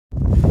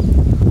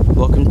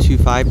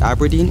225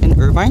 Aberdeen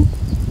in Irvine.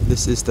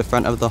 This is the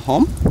front of the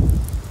home.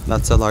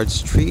 That's a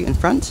large tree in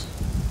front.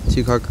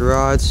 2-car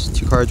garage,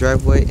 2-car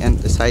driveway, and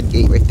a side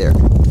gate right there.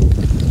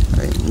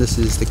 Alright, this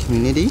is the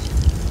community.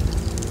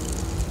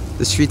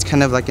 The street's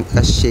kind of like an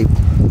S shape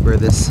where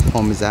this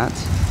home is at.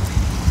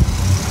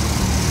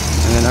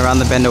 And then around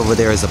the bend over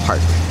there is a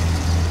park.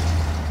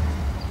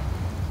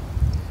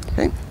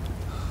 Okay.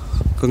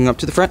 Going up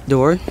to the front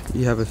door,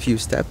 you have a few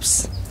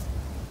steps.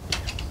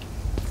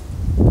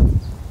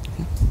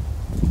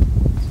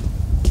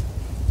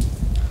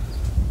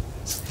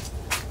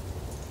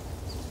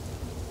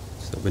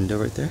 There's a window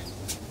right there.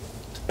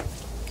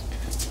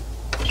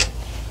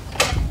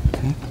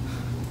 Okay.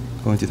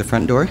 Going through the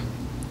front door,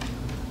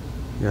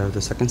 you have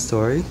the second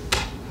story,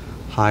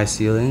 high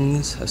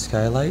ceilings, a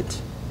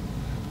skylight,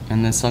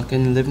 and the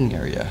sunken living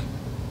area.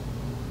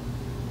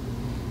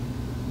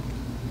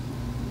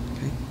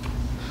 Okay.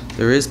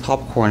 There is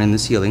popcorn in the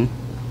ceiling.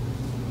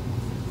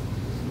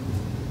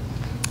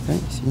 Okay,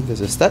 see,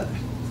 there's a step.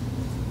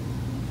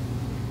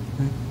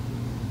 Okay.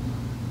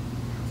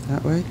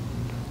 That way.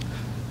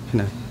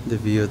 Kind of the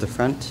view of the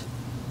front.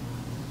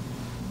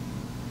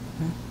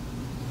 Okay.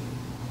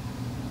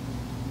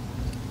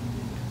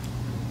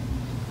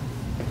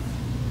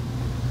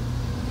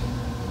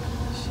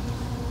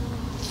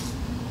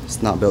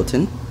 It's not built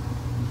in.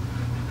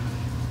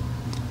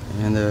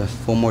 And the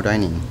formal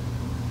dining.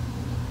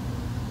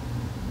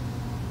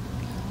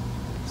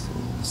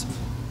 So,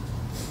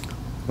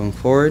 going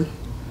forward,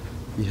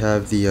 you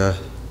have the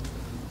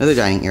another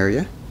dining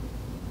area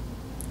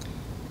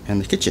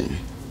and the kitchen.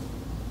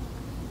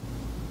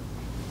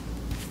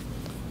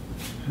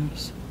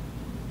 Oops.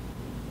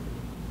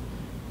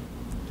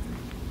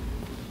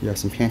 You have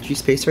some pantry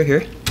space right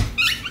here.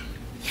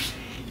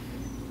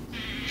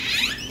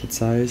 Good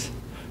size.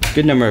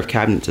 Good number of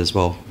cabinets as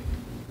well.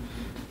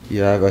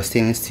 You have a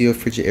stainless steel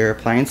Frigidaire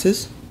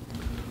appliances,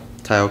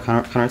 tile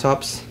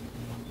countertops,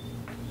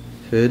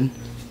 hood,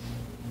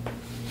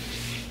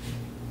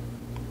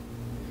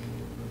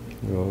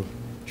 little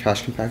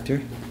trash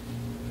compactor.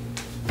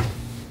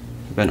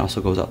 The vent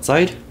also goes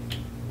outside.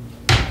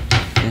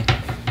 Okay.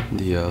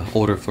 The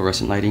older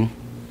fluorescent lighting.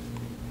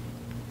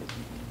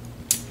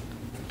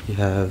 You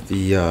have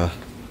the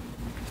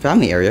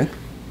family area.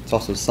 It's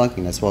also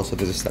sunken as well, so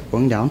there's a step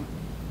going down.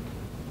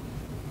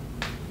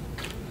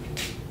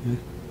 Yeah.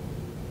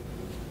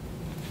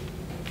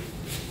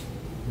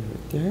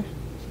 Right there.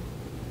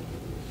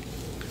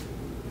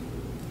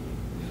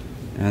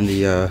 And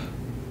the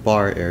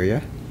bar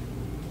area.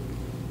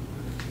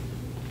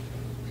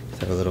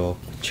 Just have a little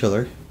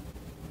chiller.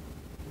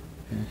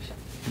 There's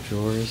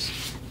drawers.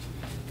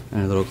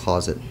 And a little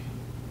closet.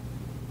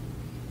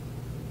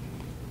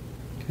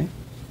 Okay.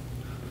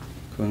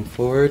 Going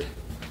forward,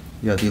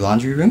 you have the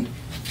laundry room.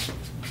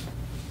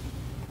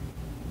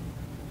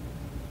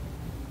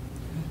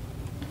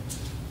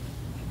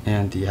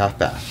 And the half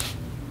bath.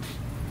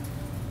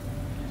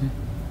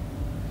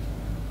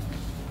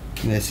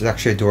 And this is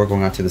actually a door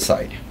going out to the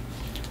side.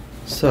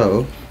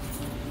 So,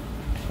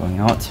 going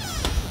out,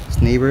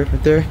 this neighbor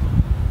right there.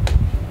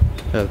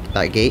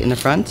 That gate in the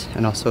front,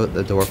 and also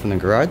the door from the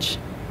garage.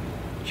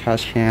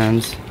 Trash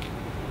cans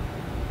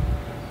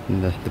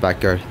in the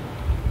backyard.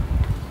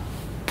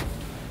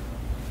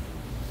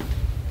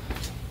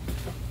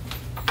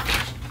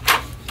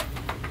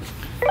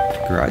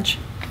 Garage,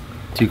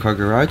 2-car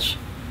garage.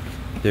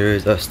 There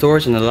is a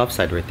storage on the left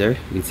side right there.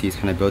 You can see it's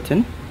kind of built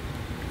in.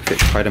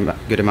 Fits quite a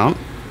good amount.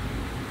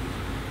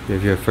 You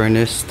have your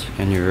furnace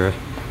and your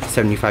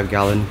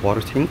 75-gallon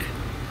water tank,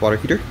 water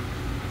heater.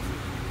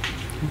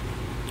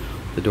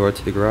 The door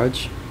to the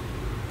garage.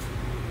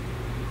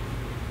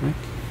 Okay.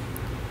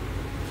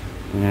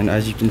 And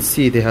as you can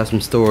see, they have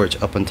some storage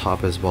up on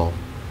top as well.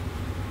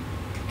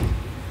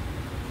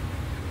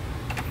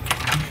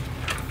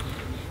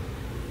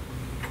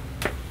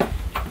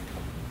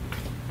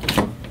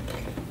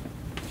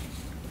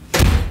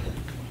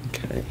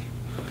 Okay,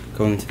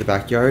 going into the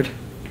backyard.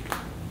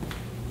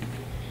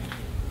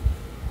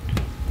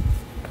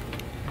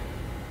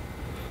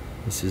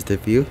 This is the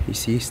view you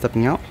see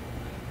stepping out.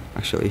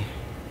 Actually,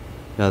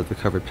 you have the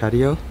covered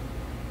patio,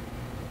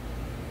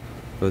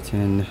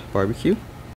 built-in barbecue.